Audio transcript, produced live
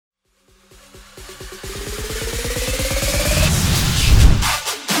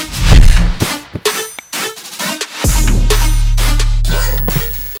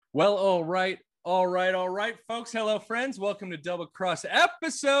Well, all right, folks. Hello, friends. Welcome to Double Cross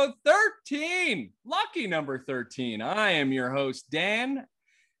episode 13. Lucky number 13. I am your host, Dan,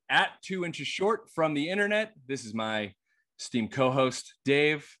 at 2 inches short from the internet. This is my esteemed co-host,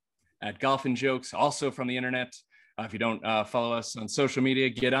 Dave, at Golf and Jokes, also from the internet. If you don't follow us on social media,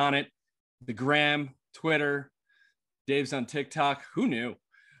 get on it. The Gram, Twitter, Dave's on TikTok. Who knew?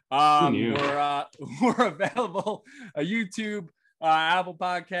 We're available YouTube, Apple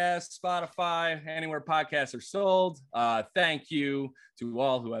Podcasts, Spotify, anywhere podcasts are sold. Thank you to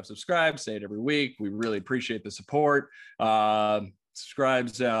all who have subscribed. Say it every week. We really appreciate the support.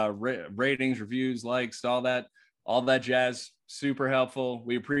 Subscribes, ratings, reviews, likes, all that jazz. Super helpful.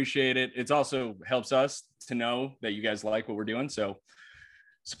 We appreciate it. It also helps us to know that you guys like what we're doing. So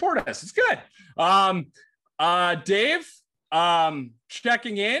support us. It's good. Dave,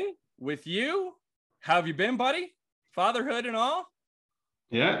 checking in with you. How have you been, buddy? Fatherhood and all?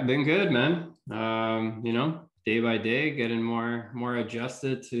 Yeah, been good, man. Day by day, getting more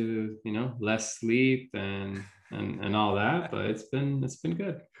adjusted to, less sleep and all that, but it's been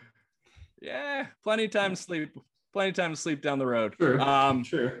good. Yeah, plenty of time to sleep down the road.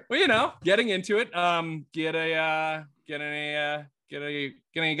 Sure. Well, getting into it, getting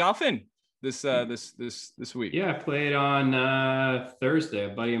a golf in this week. Yeah, I played on Thursday. A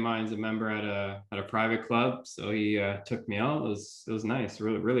buddy of mine's a member at a private club, so he took me out. It was nice,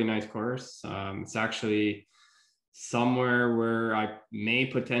 really nice course. It's actually somewhere where I may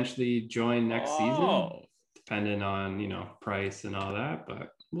potentially join next season, depending on price and all that, but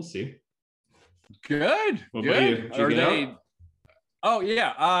we'll see. Good. What about you? Did you get out? Oh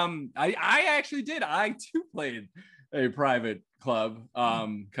yeah. I actually did. I too played a private club,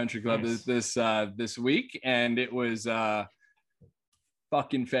 country club Nice. this week, and it was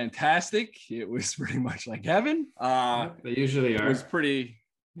fucking fantastic. It was pretty much like heaven. They usually are. It was pretty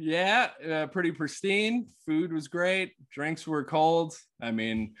pristine. Food was great. Drinks were cold. I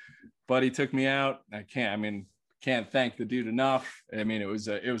mean, buddy took me out. Can't thank the dude enough. I mean, it was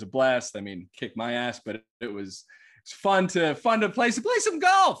a blast. I mean, kicked my ass, but it was fun to play some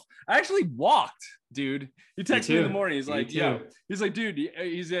golf. I actually walked, dude. He texted me in the morning. He's like, dude,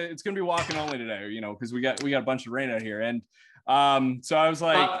 it's gonna be walking only today, because we got a bunch of rain out here. And so I was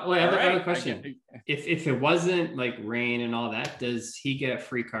like, wait, I have a question. If it wasn't like rain and all that, does he get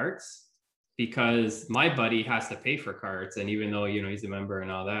free carts? Because my buddy has to pay for carts, and even though he's a member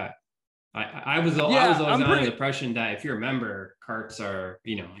and all that. I was always under the impression that if you're a member, carts are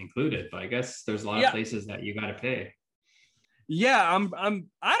included, but I guess there's a lot of places that you got to pay. Yeah, I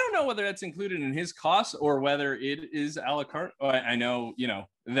don't know whether that's included in his costs or whether it is a la carte. I know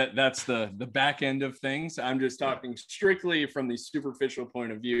that's the back end of things. I'm just talking strictly from the superficial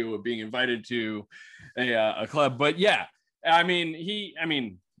point of view of being invited to a club. But yeah,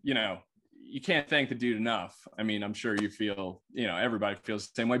 you can't thank the dude enough. I mean, I'm sure you feel, everybody feels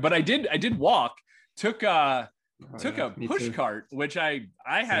the same way, but I did walk, took a push cart, which I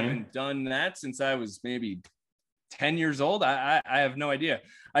haven't done that since I was maybe 10 years old. I have no idea.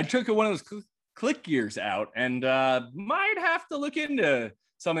 I took one of those click gears out and might have to look into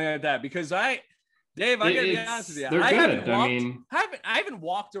something like that because Dave, I gotta be honest with you. I haven't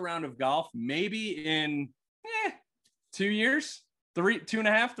walked around of golf maybe in 2 years.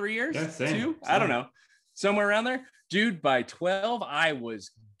 2.5, 3 years, yeah, same. I don't know, somewhere around there, dude. By 12, I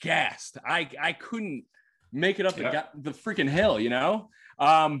was gassed. I couldn't make it up the freaking hill,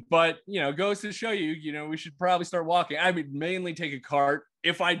 but goes to show you, we should probably start walking. I would mainly take a cart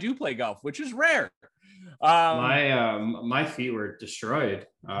if I do play golf, which is rare. My feet were destroyed.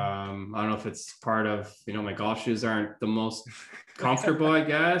 I don't know if it's part of my golf shoes aren't the most comfortable, I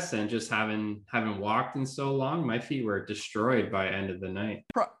guess, and just having walked in so long, my feet were destroyed by end of the night.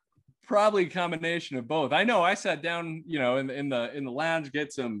 Probably a combination of both. I know I sat down, in the lounge,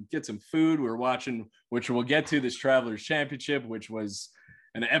 get some food. We were watching, which we'll get to, this Travelers Championship, which was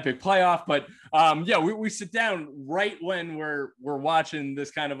an epic playoff. But we sit down right when we're watching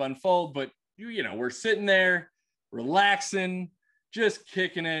this kind of unfold. But we're sitting there, relaxing, just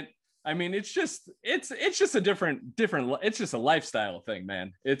kicking it. I mean, it's just a different. It's just a lifestyle thing,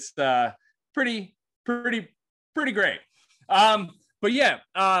 man. It's pretty great. But yeah,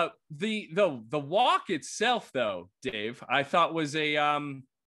 the walk itself, though, Dave, I thought was I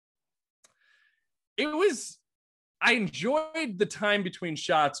enjoyed the time between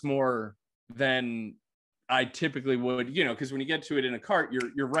shots more than I typically would, because when you get to it in a cart,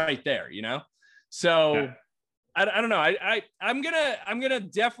 you're right there, So yeah. I don't know. I'm gonna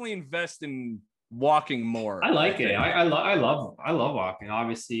definitely invest in walking more. I like it. I love walking.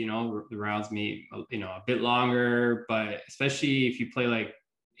 Obviously, the rounds meet, a bit longer, but especially if you play like,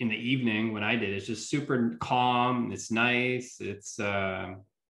 in the evening when I did. It's just super calm. It's nice. It's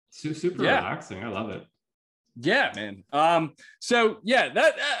super relaxing. I love it. Yeah, man. So yeah,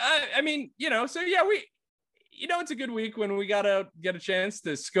 that I mean, so yeah, it's a good week when we get a chance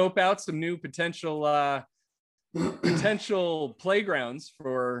to scope out some new potential playgrounds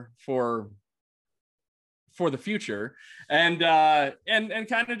for the future, and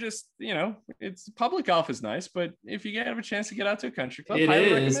kind of just, it's public golf is nice, but if you have a chance to get out to a country club, it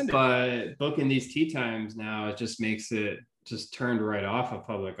is, recommend it. But booking these tee times now, it just makes it just turned right off of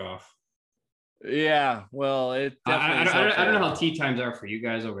public golf. Yeah, well, it definitely I don't know how tee times are for you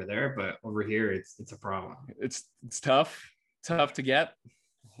guys over there, but over here it's a problem. It's tough to get.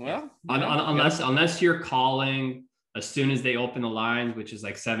 Well, unless you're calling as soon as they open the lines, which is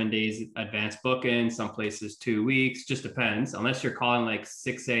like 7 days advance booking, some places 2 weeks, just depends. Unless you're calling like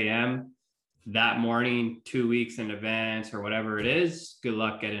 6 a.m. that morning, 2 weeks in advance or whatever it is, good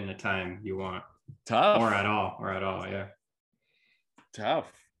luck getting the time you want. Tough. Or at all, yeah.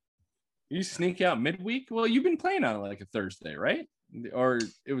 Tough. You sneak out midweek? Well, you've been playing on like a Thursday, right? Or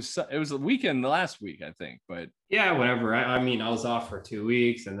it was a weekend last week, I think. But yeah, whatever. I mean, I was off for 2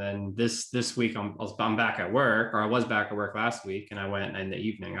 weeks, and then this week I'm back at work, or I was back at work last week, and I went in the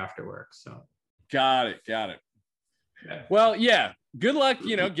evening after work. So got it. Yeah. Well, yeah. Good luck,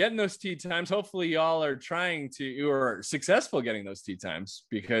 getting those tee times. Hopefully, y'all are or successful getting those tee times,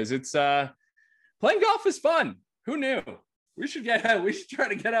 because it's playing golf is fun. Who knew? We should try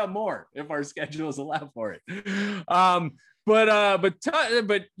to get out more if our schedules allow for it.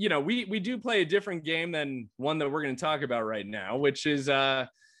 But we do play a different game than one that we're going to talk about right now, which is we're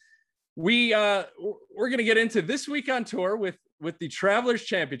going to get into this week on tour with the Travelers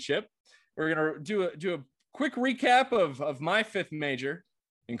Championship. We're going to do a quick recap of my fifth major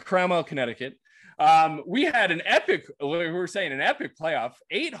in Cromwell, Connecticut. We had an epic playoff,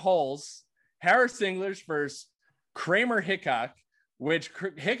 8 holes, Harris English versus Kramer Hickok, which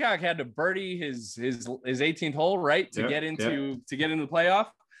Hickok had to birdie his 18th hole, right, to get into the playoff.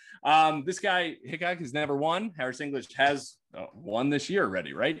 This guy Hickok has never won. Harris English has won this year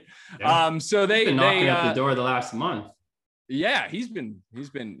already, right? Yeah. So he's been knocking at the door the last month. Yeah, he's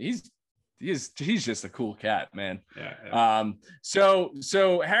just a cool cat, man. Yeah.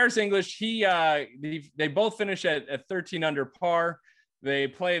 So Harris English, they both finish at 13 under par. They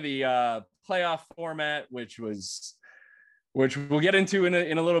play the playoff format, which we'll get into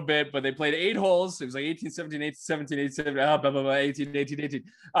in a little bit, but they played 8 holes. It was like 18, 17, 18, 17, 18, 17, blah, blah, blah, 18, 18, 18.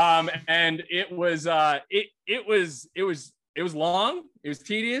 And it was long. It was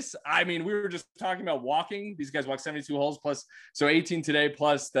tedious. I mean, we were just talking about walking. These guys walked 72 holes plus, so 18 today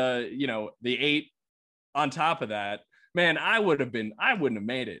plus the 8 on top of that. Man, I wouldn't have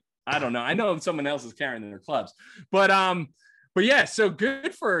made it. I don't know. I know someone else is carrying their clubs, but yeah, so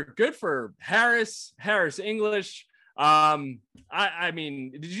good for Harris English. I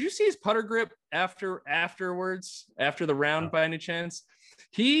mean, did you see his putter grip afterwards, after the round, by any chance?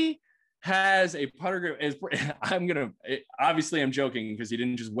 He has a putter grip. Obviously I'm joking, because he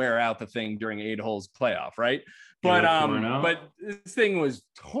didn't just wear out the thing during 8 holes playoff, right? But this thing was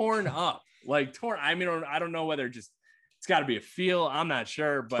torn up, like torn. I mean, I don't know whether it's got to be a feel. I'm not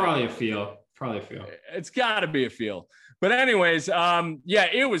sure, but probably a feel. It's got to be a feel. But anyways, yeah,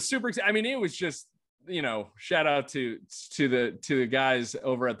 it was super. I mean, it was just, shout out to the guys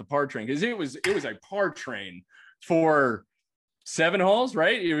over at the par train, because it was a par train for 7 holes,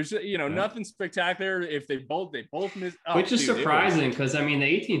 right? It was, nothing spectacular. If they both missed, which is surprising, because I mean the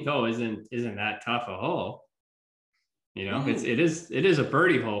 18th hole isn't that tough a hole. It is a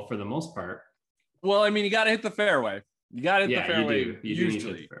birdie hole for the most part. Well, I mean, you got to hit the fairway. You got to hit the fairway. You do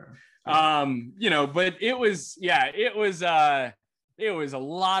usually. But it was a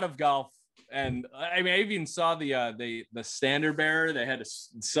lot of golf. And I mean, I even saw the standard bearer. They had to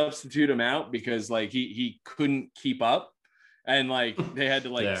substitute him out because like he couldn't keep up, and like they had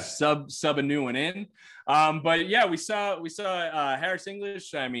to sub a new one in. But yeah, we saw Harris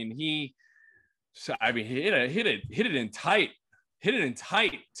English. I mean, he hit it in tight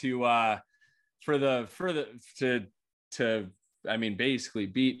to I mean, basically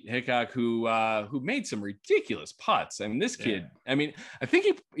beat Hickok, who made some ridiculous putts. I mean, this kid, I mean, I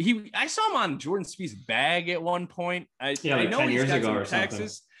think I saw him on Jordan Spieth's bag at one point. I know 10 years ago or Texas.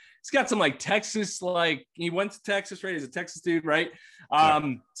 Something. He's got some like Texas, like he went to Texas, right? He's a Texas dude, right?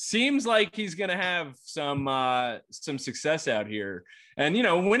 Seems like he's going to have some success out here. And,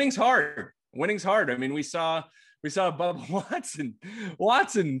 winning's hard. I mean, we saw Bubba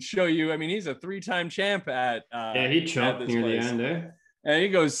Watson show you. I mean, he's a 3-time champ at he choked near the end, and he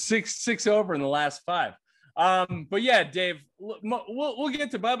goes six over in the last 5. But yeah, Dave, we'll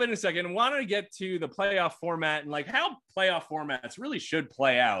get to Bubba in a second. I wanted to get to the playoff format and like how playoff formats really should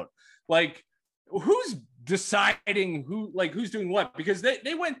play out. Like, who's deciding who's doing what? Because they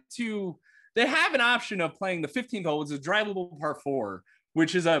have an option of playing the 15th hole, which is a drivable par 4,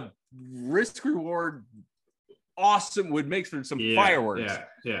 which is a risk reward. Awesome, would make for some fireworks.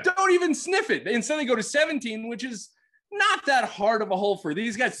 Yeah. Don't even sniff it. Instead, they go to 17, which is not that hard of a hole for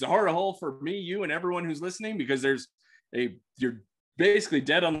these guys. It's a hard hole for me, you, and everyone who's listening, because you're basically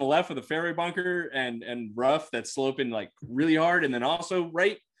dead on the left with a fairway bunker and rough that's sloping like really hard, and then also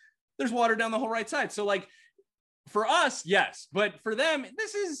there's water down the whole right side. So like for us, yes, but for them,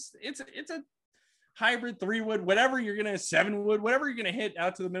 it's a hybrid 3-wood, whatever you're gonna 7-wood, whatever you're gonna hit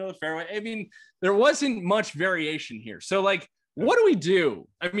out to the middle of the fairway. I mean, there wasn't much variation here. So like, what do we do?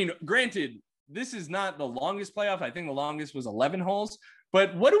 I mean, granted, this is not the longest playoff. I think the longest was 11 holes.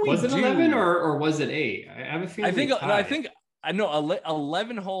 But what do we do? Was it 11 or was it 8? I have a feeling. I know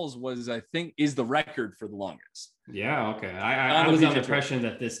 11 holes is the record for the longest. Yeah. Okay. I was on the impression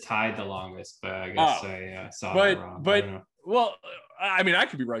that this tied the longest, but I guess I saw it wrong. But well, I mean, I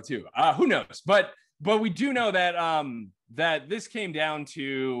could be right too. Who knows? But we do know that that this came down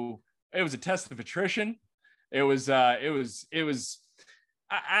to, it was a test of attrition. It was I'm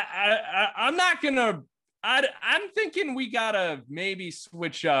not gonna. I'm thinking we gotta maybe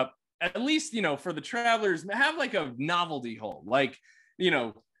switch up, at least, for the travelers, have like a novelty hole. Like,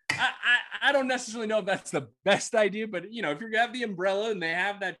 I don't necessarily know if that's the best idea, but if you have the umbrella and they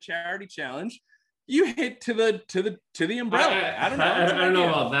have that charity challenge, you hit to the umbrella. I don't know. I don't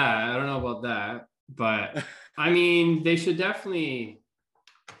know about that. But I mean, they should definitely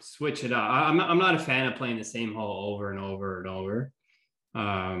switch it up. I'm not a fan of playing the same hole over and over and over. They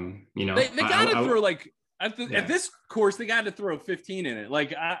got to throw like at this course, they got to throw 15 in it.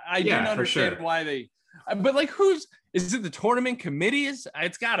 Like I didn't understand why they, but like, is it the tournament committee?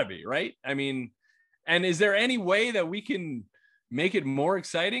 It's got to be, right? I mean, and is there any way that we can make it more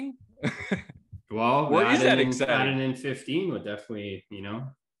exciting? Well, or is that exciting? Adding in 15 would definitely, make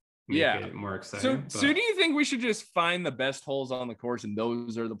it more exciting. So do you think we should just find the best holes on the course and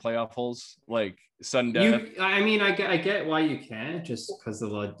those are the playoff holes, like sudden death? I mean, I get why you can, just because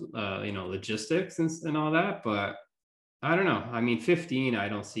of logistics and all that, but I don't know. I mean, 15, I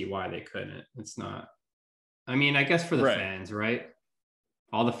don't see why they couldn't. It's not. I mean, I guess for the fans, right?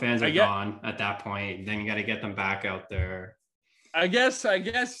 All the fans are gone at that point. Then you got to get them back out there. I guess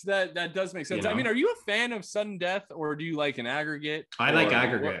that does make sense. I mean, are you a fan of sudden death, or do you like an aggregate? I like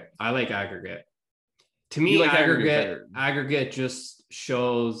aggregate. To me, like aggregate just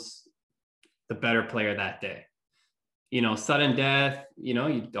shows the better player that day. Sudden death,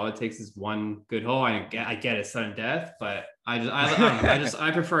 all it takes is one good hole. I get it, sudden death, but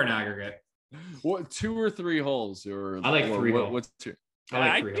I prefer an aggregate. What, 2 or 3 holes? Or I like 3 holes. What's 2?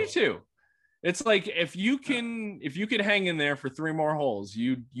 I do too. It's like, if you could hang in there for 3 more holes,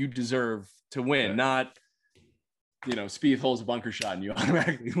 you deserve to win, not Spieth holds a bunker shot and you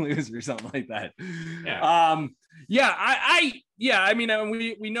automatically lose or something like that. I mean,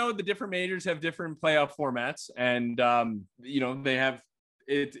 we know the different majors have different playoff formats, and they have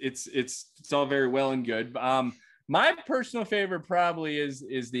it's all very well and good. My personal favorite probably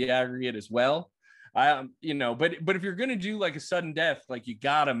is the aggregate as well. But if you're going to do like a sudden death, like, you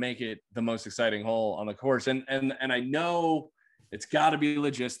got to make it the most exciting hole on the course. And I know it's got to be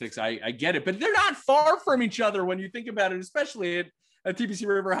logistics. I get it, but they're not far from each other when you think about it, especially at TPC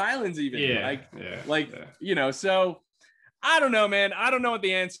River Highlands, even. So I don't know, man. I don't know what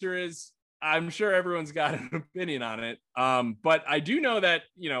the answer is. I'm sure everyone's got an opinion on it. But I do know that,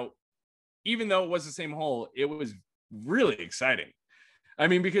 even though it was the same hole, it was really exciting. I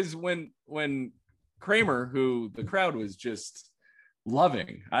mean, because when Kramer, who the crowd was just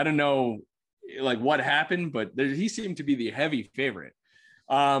loving, I don't know like what happened, but he seemed to be the heavy favorite.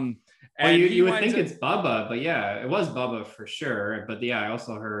 And you would think it's Bubba, but yeah, it was Bubba for sure. But yeah, I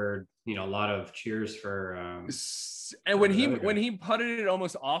also heard a lot of cheers for and when he putted it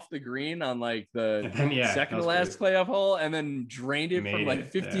almost off the green on like the second to last playoff hole, and then drained it from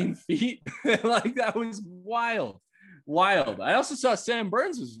like 15 feet, like, that was wild. I also saw Sam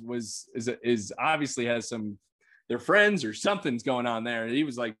Burns is obviously has some, their friends or something's going on there. He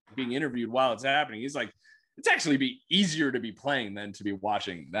was like being interviewed while it's happening. He's like, it's actually be easier to be playing than to be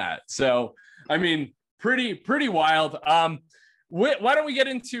watching that. So, I mean, pretty wild. Why don't we get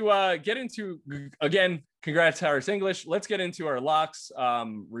into again, congrats Harris English. Let's get into our locks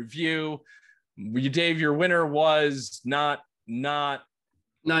review. Dave, your winner was not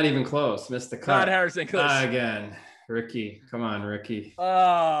even close. Missed the cut. Not Harris English. Again. Ricky, come on, Ricky.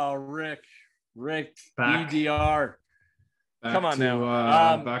 Oh, Rick. Rick, Back. EDR. Come on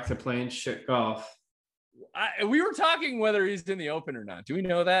now. Back to playing shit golf. We were talking whether he's in the Open or not. Do we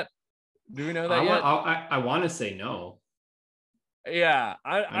know that? Yet? I want to say no. Yeah,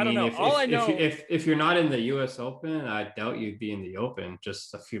 I don't know. All I know, if you're not in the U.S. Open, I doubt you'd be in the Open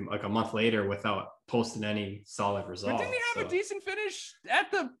just a month later without posting any solid results. But didn't he have a decent finish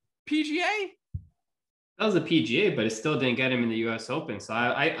at the PGA? That was a PGA, but it still didn't get him in the U.S. Open. So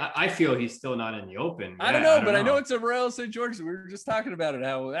I feel he's still not in the Open. I don't know, but I know it's a Royal St. George. We were just talking about it.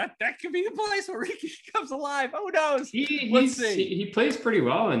 How that could be the place where Ricky comes alive. Who knows? He plays pretty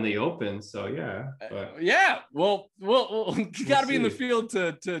well in the Open. So yeah. Yeah. Well, you got to be in the field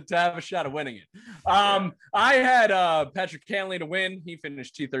to have a shot of winning it. I had Patrick Cantlay to win. He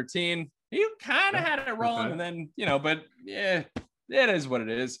finished T13. He kind of had it rolling, and then but yeah, it is what it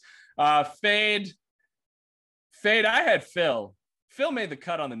is. Fade, I had Phil. Phil made the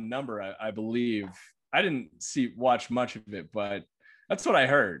cut on the number, I believe. I didn't watch much of it, but that's what I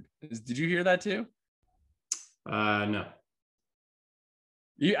heard. Did you hear that too? No.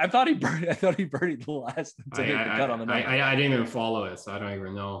 I thought he birdied the last to make the cut on the number. I didn't even follow it, so I don't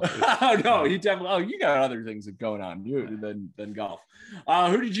even know. Oh no, he definitely. Oh, you got other things going on than golf.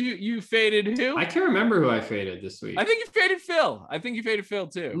 Who did you faded? Who? I can't remember who I faded this week. I think you faded Phil.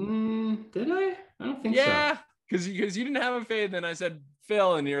 Too. Did I? I don't think so. Yeah. Because you didn't have a fade, then I said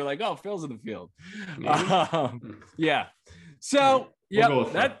Phil, and you're like, oh, Phil's in the field. Yeah. So we'll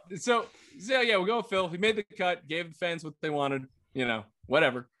go with Phil. He made the cut, gave the fans what they wanted.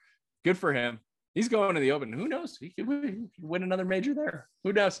 Whatever. Good for him. He's going to the Open. Who knows? He could win another major there.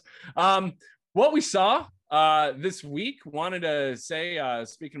 Who knows? What we saw this week, wanted to say,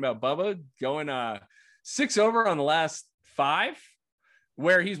 speaking about Bubba, going 6 over on the last 5.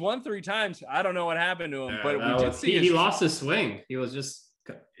 Where he's won 3 times. I don't know what happened to him, but we did see he lost his swing. He was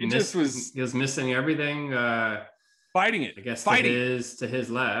he was missing everything. Fighting it. I guess to his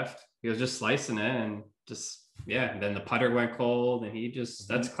left. He was just slicing it and just and then the putter went cold and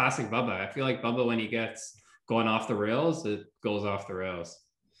that's classic Bubba. I feel like Bubba, when he gets going off the rails, it goes off the rails.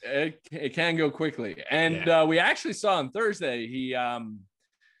 It can go quickly. And we actually saw on Thursday he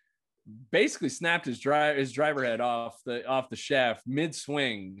basically snapped his driver head off the shaft mid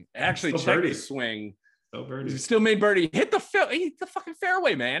swing. Actually checked the swing. Still made birdie. Hit the fucking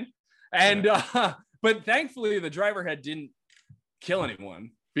fairway, man. And but thankfully the driver head didn't kill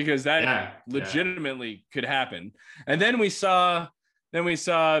anyone, because that legitimately could happen. And then we saw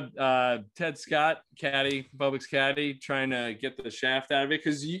Ted Scott, caddy, Bubba's caddy, trying to get the shaft out of it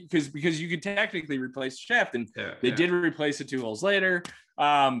because you could technically replace the shaft, and they did replace it 2 holes later.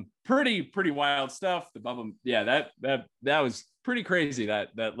 Pretty wild stuff. The Bubba, that was pretty crazy,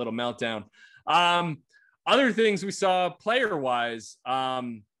 that little meltdown. Other things we saw player wise,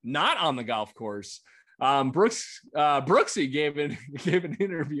 not on the golf course. Brooksy gave an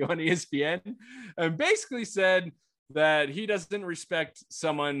interview on ESPN and basically said that he doesn't respect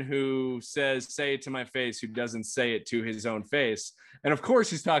someone who says, say it to my face, who doesn't say it to his own face. And of course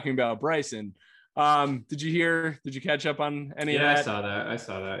he's talking about Bryson. Did you catch up on any of that? I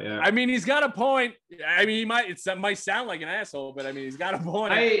saw that. Yeah. I mean, he's got a point. I mean, it might sound like an asshole, but I mean, he's got a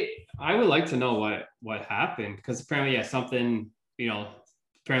point. I would like to know what happened, because apparently, something,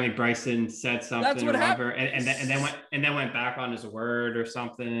 apparently Bryson said something. That's what happened. And then went back on his word or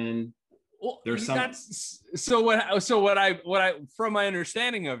something. Well, there's some. So what I from my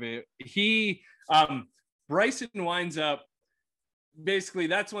understanding of it, Bryson winds up. Basically,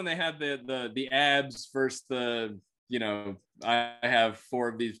 that's when they had the abs versus the, I have 4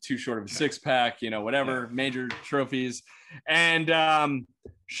 of these, too short of a 6-pack, whatever, major trophies. And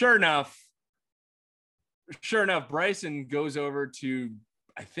sure enough, Bryson goes over to,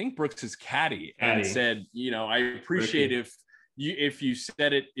 I think, Brooks's caddy and said, I appreciate if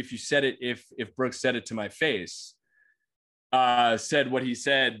Brooks said it to my face. Said what he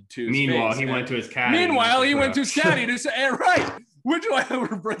said to his Meanwhile, face. he went to his caddy. Meanwhile, he went to his caddy to say, right. Which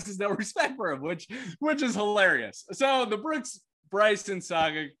Brooks has no respect for him, which is hilarious. So the Brooks-Bryson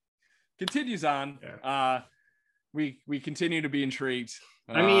saga continues on. Yeah. We continue to be intrigued.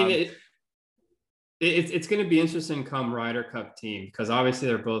 I mean, it's going to be interesting come Ryder Cup team, because obviously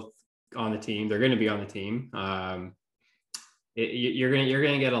they're both on the team. They're going to be on the team. You're going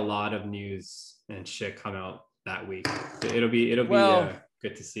to get a lot of news and shit come out that week. It'll be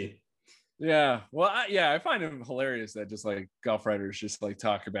good to see. Yeah. Well, I find it hilarious that just like golf writers just like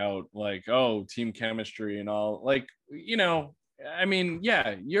talk about like, oh, team chemistry and all, like, I mean,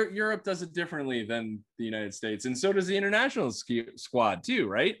 Europe does it differently than the United States. And so does the international squad too,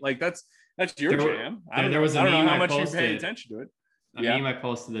 right? Like that's your jam. I don't know how much you pay attention to it. a meme I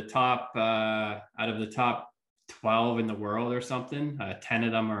posted, the top out of the top 12 in the world or something, 10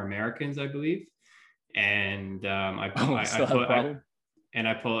 of them are Americans, I believe. And I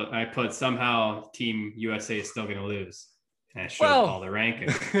put somehow Team USA is still going to lose. And I showed all the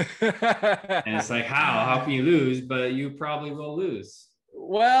rankings. And it's like, how can you lose? But you probably will lose.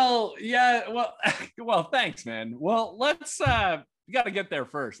 Well, yeah. Well, thanks, man. Well, let's, we got to get there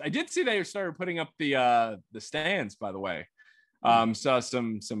first. I did see they started putting up the stands, by the way. Saw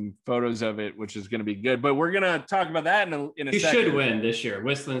some photos of it, which is going to be good, but we're going to talk about that in a second. You should win this year.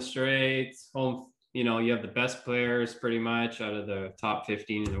 Whistling Straits, home, you know, you have the best players pretty much out of the top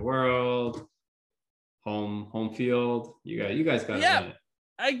 15 in the world. Home field. You guys got to win it.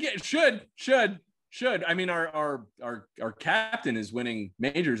 I get should. I mean, our captain is winning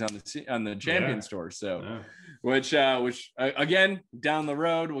majors on the Champions Tour. So, which again, down the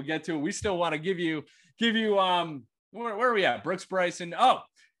road we'll get to. We still want to give you where are we at? Brooks Bryson. Oh,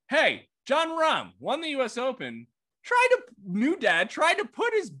 hey, Jon Rahm won the U.S. Open. New dad tried to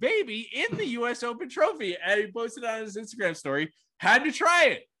put his baby in the U.S. Open trophy, and he posted on his Instagram story. Had to try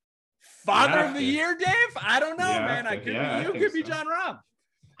it. Father of the year, Dave? I don't know, man. You could be Jon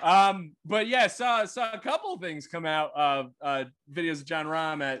Rahm. But yeah, saw a couple of things come out of videos of Jon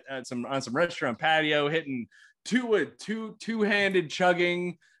Rahm on some restaurant patio hitting two-handed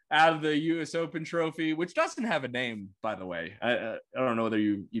chugging out of the U.S. Open trophy, which doesn't have a name, by the way. I don't know whether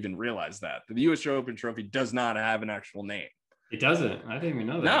you even realize that. The U.S. Open trophy does not have an actual name. It doesn't. I didn't even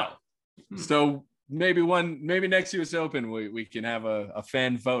know that. No. So maybe next U.S. Open we can have a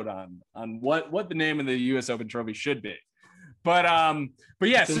fan vote on what the name of the U.S. Open trophy should be. But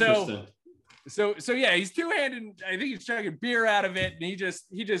yeah, so yeah, he's two-handed. I think he's chugging beer out of it, and he just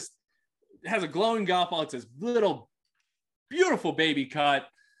has a glowing golf ball. It's this little beautiful baby cut,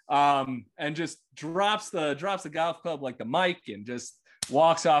 and just drops the golf club like the mic, and just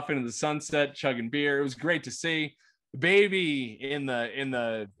walks off into the sunset chugging beer. It was great to see. Baby in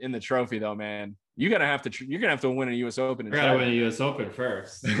the trophy though, man. You're gonna have to win a U.S. Open. You gotta win a U.S. Open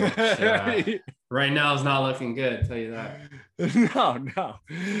first. Which, right now is not looking good. I'll tell you that.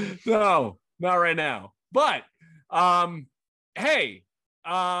 No, not right now. But hey,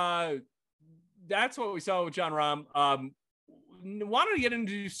 that's what we saw with Jon Rahm. Wanted to get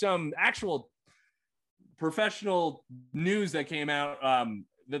into some actual professional news that came out.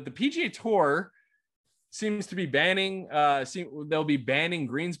 That the PGA Tour seems to be banning. They'll be banning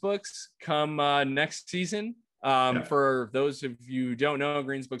greens books come next season. For those of you who don't know,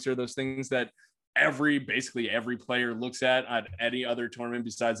 greens books are those things that basically every player looks at any other tournament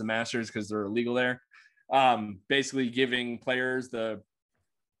besides the Masters because they're illegal there. Basically giving players the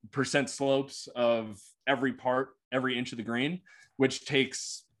percent slopes of every inch of the green, which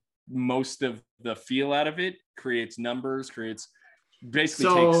takes most of the feel out of it, creates numbers, takes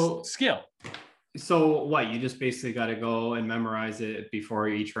skill. So what, you just basically got to go and memorize it before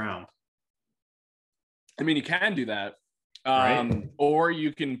each round? I mean, you can do that. Right. Or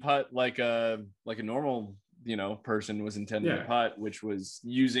you can putt like a normal, person was intended to putt, which was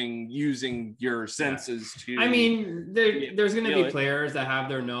using your senses to. I mean, there's going to be players that have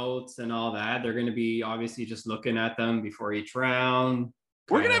their notes and all that. They're going to be obviously just looking at them before each round.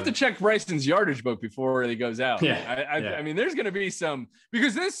 We're going to have to check Bryson's yardage book before he goes out. Yeah. I mean, there's going to be some,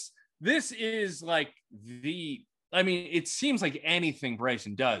 because this is like it seems like anything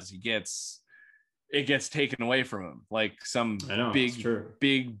Bryson does, it gets taken away from him, like some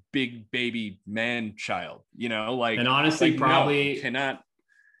big baby man child, and honestly, probably cannot.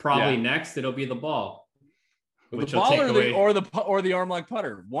 Next it'll be the ball, the ball or the arm lock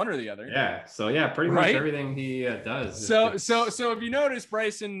putter, one or the other. Yeah. So yeah, pretty much everything he does. So if you notice,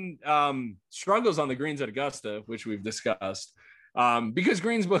 Bryson struggles on the greens at Augusta, which we've discussed, because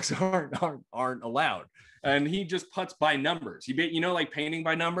greens books aren't allowed. And he just putts by numbers. Like painting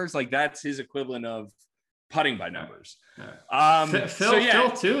by numbers, like that's his equivalent of putting by numbers.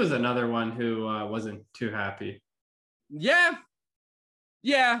 Phil too is another one who wasn't too happy. Yeah.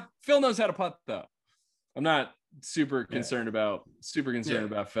 Phil knows how to putt though. I'm not super concerned about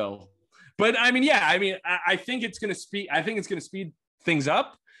Phil. But I think it's going to speed. I think it's going to speed things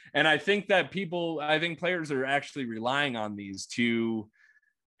up. And I think that players are actually relying on these to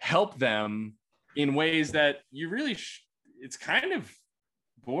help them in ways that you really it's kind of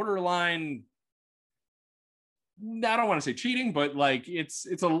borderline. I don't want to say cheating, but like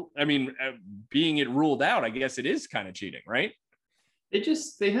being it ruled out, I guess it is kind of cheating, right?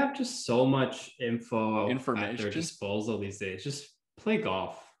 They have just so much information at their disposal these days. Just play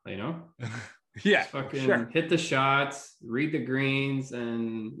golf, Yeah, hit the shots, read the greens,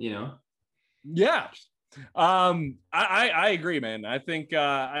 and yeah. I agree, man. I think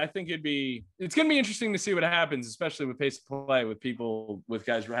it's gonna be interesting to see what happens, especially with pace of play, with people, with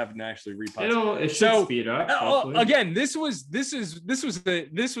guys having to actually reputt. It should speed up. Again, this was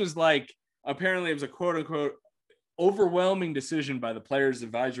like, apparently it was a quote unquote overwhelming decision by the players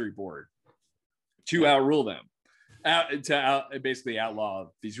advisory board to outrule them, basically outlaw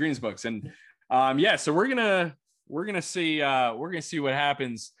these greens books. And so we're gonna see what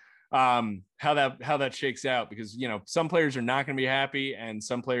happens, how that shakes out, because some players are not going to be happy, and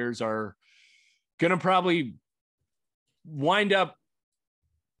some players are going to probably wind up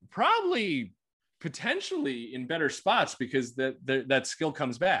potentially in better spots because that skill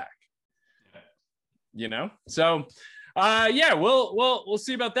comes back. So we'll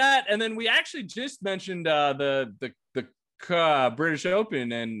see about that. And then we actually just mentioned the British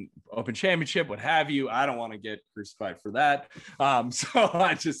Open and Open Championship, what have you. I don't want to get crucified for that. So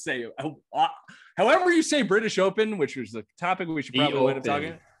I just say, however you say British Open, which was the topic we should probably end up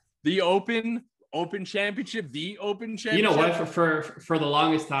talking. The Open Championship, the Open Championship. You know what? For the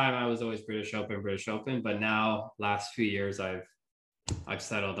longest time, I was always British Open, but now last few years, I've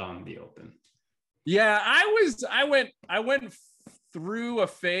settled on the Open. Yeah, I went through a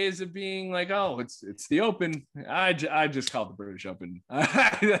phase of being like, oh, it's the Open. I just called the British Open.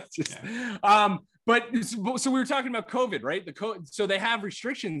 But so we were talking about COVID, right? So they have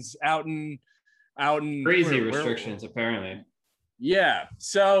restrictions out in crazy restrictions apparently. Yeah.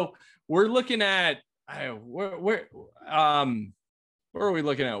 So we're looking at where are we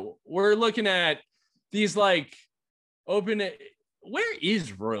looking at? We're looking at these like Open. Where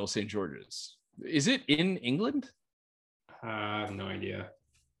is Royal St. George's? Is it in England? I have no idea.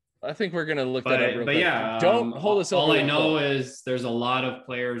 I think we're gonna look that up real quick. Yeah, don't hold us. All I know is there's a lot of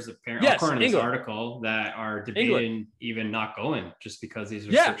players, apparently, according to this article, that are debating even not going just because these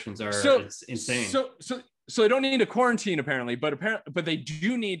restrictions are it's insane. So they don't need to quarantine apparently, but they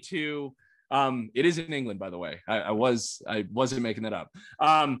do need to. It is in England, by the way. I wasn't making that up.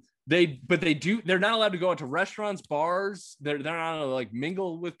 They're not allowed to go into restaurants, bars. They're not allowed to like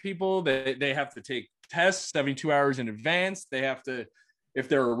mingle with people. They have to take tests 72 hours in advance. They have to, if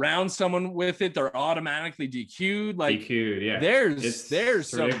they're around someone with it, they're automatically DQ'd. Like DQ'd, yeah. There's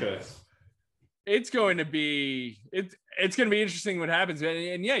some ridiculous. It's going to be interesting what happens.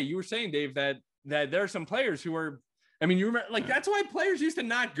 And yeah, you were saying, Dave, that there are some players who are, I mean, you remember, like, that's why players used to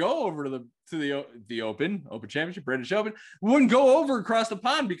not go over to the Open Championship, British Open, wouldn't go over across the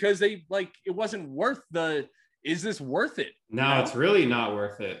pond because they like, it wasn't worth is this worth it? No, it's really not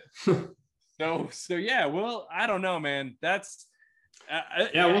worth it. So yeah, well, I don't know, man. That's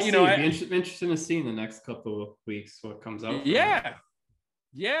we'll see. It'll be interesting to see in the next couple of weeks what comes out. Yeah.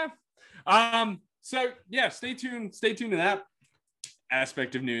 So yeah, stay tuned to that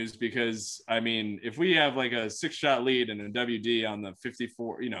aspect of news, because I mean, if we have like a 6-shot lead and a WD on the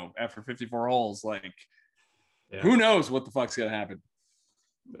 54, after 54 holes, like who knows what the fuck's gonna happen.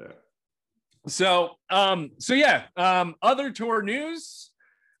 Yeah. So other tour news.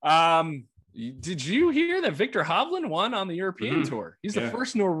 Did you hear that Victor Hovland won on the European Tour? He's the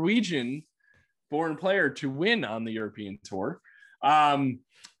first Norwegian-born player to win on the European Tour. And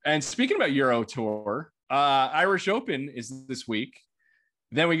speaking about Euro Tour, Irish Open is this week.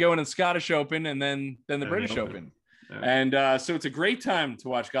 Then we go into the Scottish Open, and then the British Open. Yeah. And so it's a great time to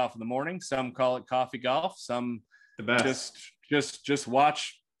watch golf in the morning. Some call it coffee golf. Some the best. just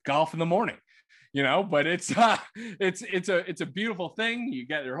watch golf in the morning. But it's a beautiful thing. You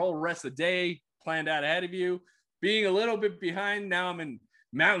got your whole rest of the day planned out ahead of you. Being a little bit behind now, I'm in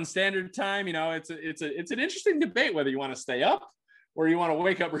Mountain Standard Time. It's an interesting debate whether you want to stay up or you want to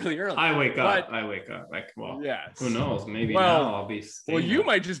wake up really early. I wake up. Like, well, yeah. Who knows? Maybe now I'll be. You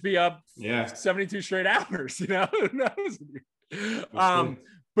might just be up. 72 straight hours. Who knows?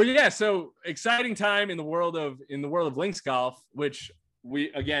 But yeah, so exciting time in the world of links golf, which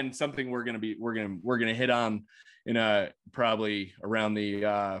something we're gonna hit on in probably around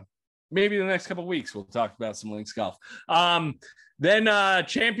the maybe the next couple of weeks. We'll talk about some links golf. Then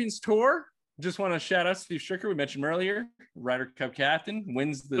Champions Tour. Just want to shout out Steve Stricker. We mentioned him earlier. Ryder Cup captain,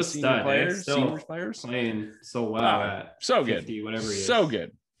 wins the seniors players. Playing so well at so 50, good, whatever he is. So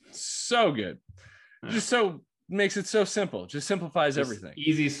good. Just so makes it so simple. Just simplifies everything.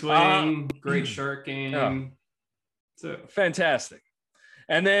 Easy swing, great short game. So fantastic.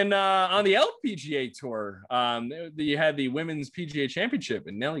 And then on the LPGA Tour, you had the Women's PGA Championship,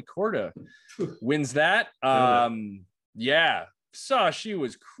 and Nelly Korda wins that. She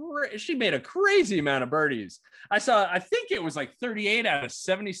made a crazy amount of birdies. I think it was like 38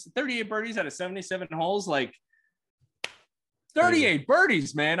 birdies out of 77 holes, like 38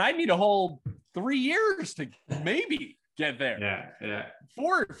 birdies, man. I need a whole 3 years to maybe get there. Yeah.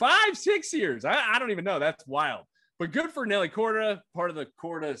 4, 5, 6 years. I don't even know. That's wild. But good for Nelly Korda, part of the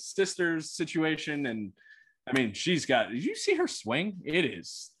Korda sisters situation. And I mean, did you see her swing? It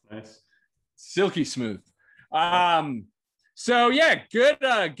is Nice. Silky smooth. So yeah, good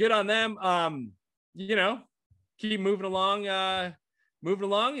on them. Keep moving along, and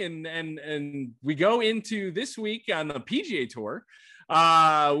we go into this week on the PGA Tour.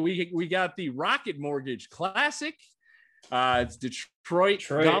 We got the Rocket Mortgage Classic. It's Detroit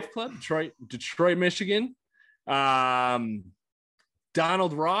Golf Club, Detroit, Michigan.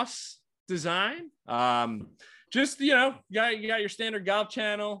 Donald Ross design. You got your standard Golf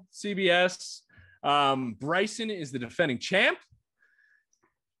Channel, CBS. Bryson is the defending champ.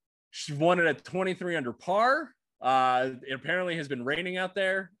 She won it at 23 under par. It apparently has been raining out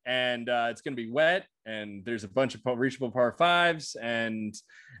there, and it's going to be wet, and there's a bunch of reachable par fives. And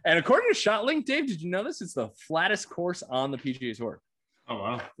according to ShotLink, Dave, did you know this? It's the flattest course on the PGA Tour. Oh,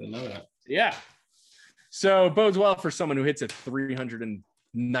 wow. Didn't know that. Yeah. So bodes well for someone who hits it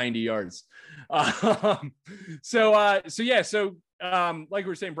 390 yards. Like we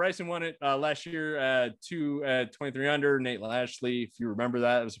were saying, Bryson won it last year at 23 under. Nate Lashley, if you remember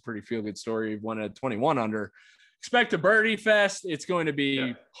that, it was a pretty feel-good story. Won at 21 under. Expect a birdie fest. It's going to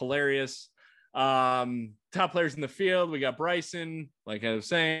be hilarious. Top players in the field. We got Bryson, like I was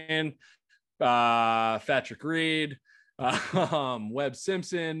saying, Patrick Reed, Webb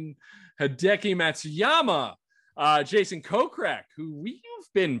Simpson, Hideki Matsuyama, Jason Kokrak, who we've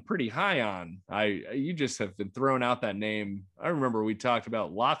been pretty high on. You just have been throwing out that name. I remember we talked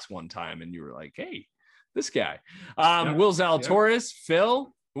about Locks one time, and you were like, "Hey, this guy." Will Zalatoris,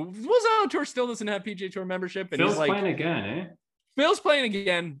 Phil. Will Zalatoris still doesn't have PGA Tour membership, and Phil's he's like, playing again, eh? Phil's playing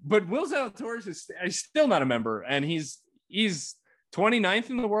again, but Will Zalatoris is still not a member, and he's 29th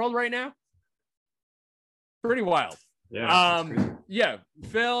in the world right now. Pretty wild. Yeah.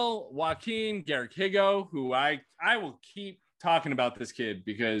 Phil, Joaquin, Garrick Higo, who I will keep talking about this kid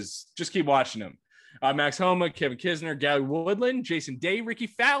because just keep watching him. Max Homa, Kevin Kisner, Gary Woodland, Jason Day, Ricky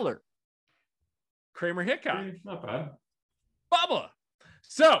Fowler, Kramer Hickok. Not bad. Bubba.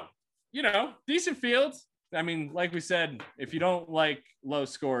 So, decent field. I mean, like we said, if you don't like low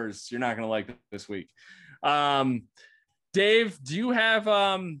scores, you're not going to like this week. Dave, do you have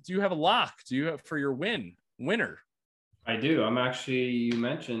a lock? Do you have for your winner? I do. You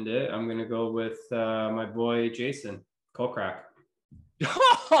mentioned it. I'm going to go with my boy, Jason Kokrak.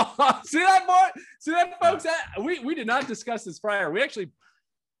 See that, folks? We did not discuss this prior. We actually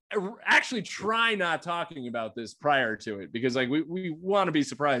try not talking about this prior to it because we want to be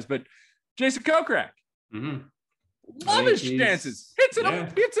surprised. But Jason Kokrak, love his chances. Hits it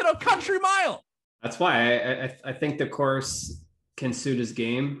a country mile. That's why I think the course can suit his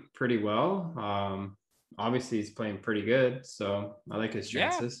game pretty well. Obviously, he's playing pretty good, so I like his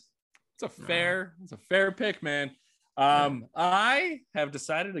chances. It's a fair pick, man. I have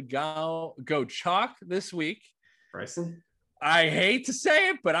decided to go chalk this week. Bryson. I hate to say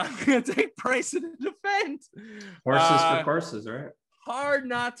it, but I'm going to take Bryson to defend. Horses for courses, right? Hard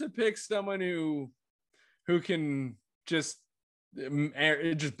not to pick someone who can just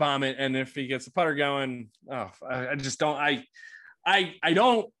bomb it, and if he gets the putter going, I just don't.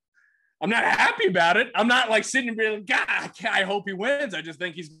 I'm not happy about it. I'm not like sitting and being like, God, I hope he wins. I just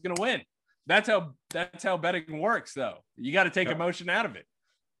think he's going to win. That's how betting works, though. You got to take emotion out of it.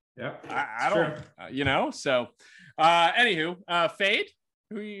 Yeah, I don't. So, anywho, fade.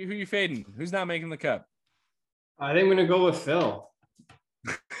 Who you fading? Who's not making the cut? I think I'm going to go with Phil.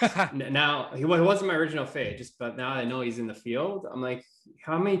 Now he wasn't my original fade, but now I know he's in the field. I'm like,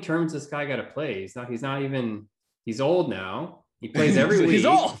 how many terms this guy got to play? He's old now. He plays every week. He's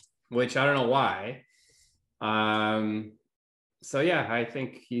old. Which I don't know why. So yeah, I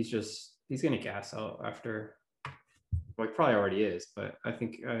think he's going to gas out after. Well, he probably already is, but I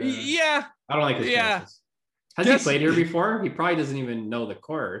think. I don't like his chances. Has he played here before? He probably doesn't even know the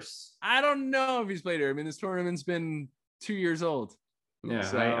course. I don't know if he's played here. I mean, this tournament's been 2 years old. Yeah,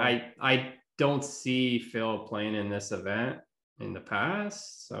 so. I don't see Phil playing in this event in the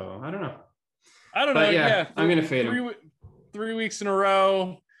past, so I don't know. Yeah, I'm going to fade him. 3 weeks in a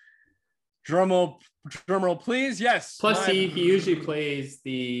row. Drum roll, please. Yes. Plus, he usually plays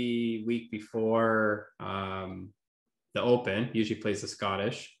the week before the Open. He usually plays the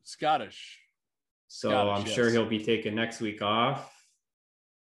Scottish. So I'm sure he'll be taking next week off.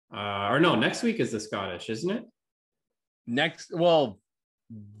 Next week is the Scottish, isn't it? Next week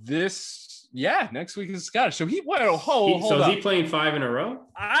is Scottish. So is he playing 5 in a row?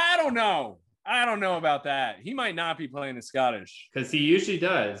 I don't know. I don't know about that. He might not be playing the Scottish. Because he usually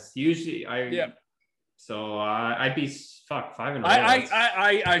does. Yeah. So I'd be 5 in a row.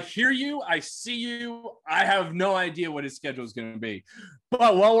 I hear you. I see you. I have no idea what his schedule is going to be.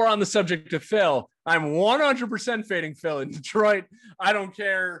 But while we're on the subject of Phil, I'm 100% fading Phil in Detroit. I don't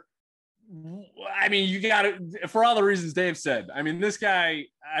care. I mean, you got it for all the reasons Dave said. I mean, this guy,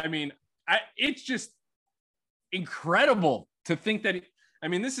 it's just incredible to think that,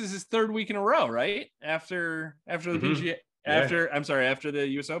 this is his third week in a row, right? After the PGA. After the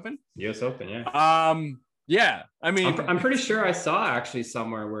US Open. US Open, yeah. Yeah. I'm pretty sure I saw actually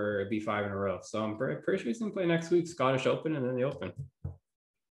somewhere where it'd be 5 in a row. So I'm pretty sure he's gonna play next week, Scottish Open, and then the Open.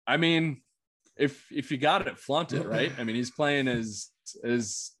 If you got it, flaunt it, right? He's playing as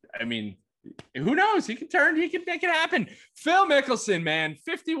who knows? He could make it happen. Phil Mickelson, man,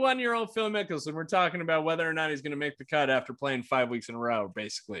 51-year-old Phil Mickelson. We're talking about whether or not he's going to make the cut after playing 5 weeks in a row,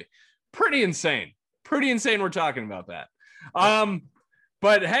 basically. Pretty insane. We're talking about that.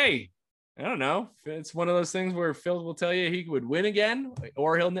 But hey, I don't know. It's one of those things where Phil will tell you he would win again,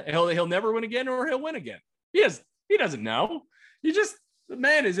 or he'll never win again, or he'll win again. He doesn't know. The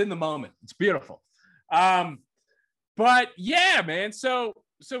man is in the moment. It's beautiful. But yeah, man. So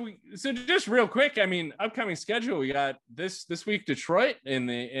just real quick, upcoming schedule, we got this week Detroit and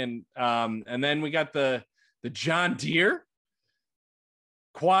then we got the John Deere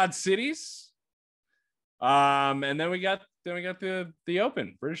Quad Cities. And then we got the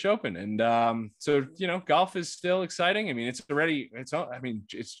Open, British Open. And so golf is still exciting. It's July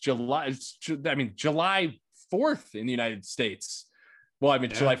 4th in the United States. Well,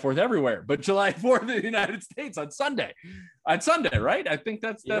 July 4th everywhere, but July 4th in the United States on Sunday, right? I think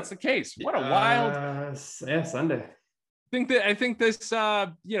that's the case. What a wild Sunday. I think this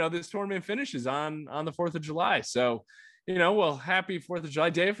this tournament finishes on the 4th of July. So, happy 4th of July,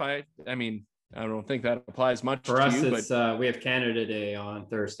 Dave. I don't think that applies much for to us. You, it's we have Canada Day on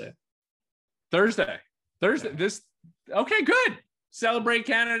Thursday. Yeah. This okay, good. Celebrate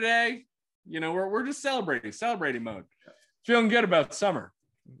Canada Day. We're just celebrating mode. Feeling good about summer.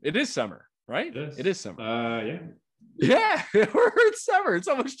 It is summer, right? It is summer. Yeah, we're in summer. It's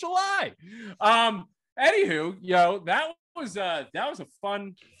almost July. Anywho, that was a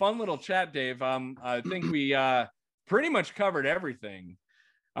fun little chat, Dave. I think we pretty much covered everything.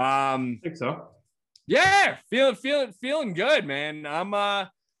 I think so. Yeah, feeling good, man.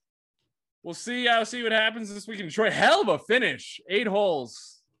 We'll see what happens this week in Detroit. Hell of a finish. 8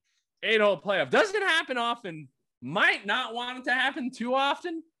 holes, 8-hole playoff. Doesn't happen often. Might not want it to happen too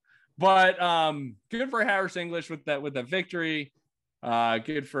often, but good for Harris English with that victory.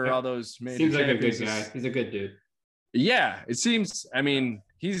 Good for all those major seems like a good guy. He's a good dude. Yeah, it seems.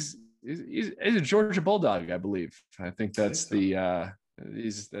 He's a Georgia Bulldog, I believe. I think that's good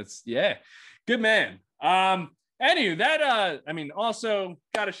man. Also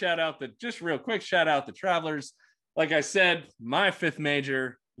got to shout out the Travelers. Like I said, my 5th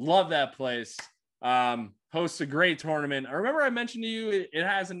major. Love that place. Hosts a great tournament. I remember I mentioned to you it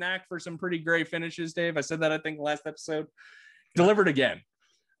has a knack for some pretty great finishes, Dave. I said that I think last episode. Delivered again.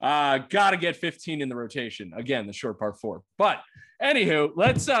 Gotta get 15 in the rotation. Again, the short par 4. But anywho,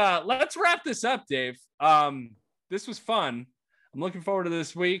 let's wrap this up, Dave. This was fun. I'm looking forward to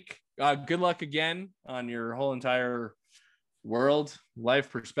this week. Good luck again on your whole entire world, life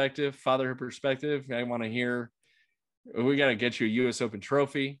perspective, fatherhood perspective. I want to hear. We got to get you a U.S. Open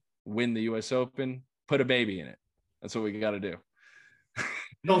trophy, win the U.S. Open, put a baby in it. That's what we got to do.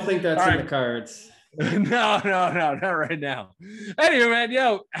 Don't think that's in the cards. No, not right now. Anyway,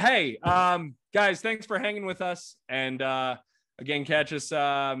 man, hey, guys, thanks for hanging with us. And again, catch us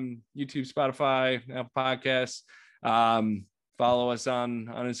YouTube, Spotify, Apple Podcasts. Follow us on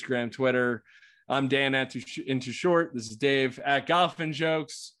Instagram, Twitter. I'm Dan at Into Short. This is Dave at Golfing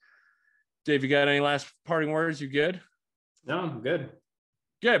Jokes. Dave, you got any last parting words? You good? No, I'm good.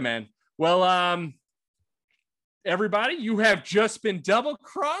 Good, man. Well, everybody, you have just been double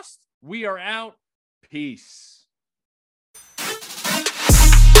crossed. We are out. Peace.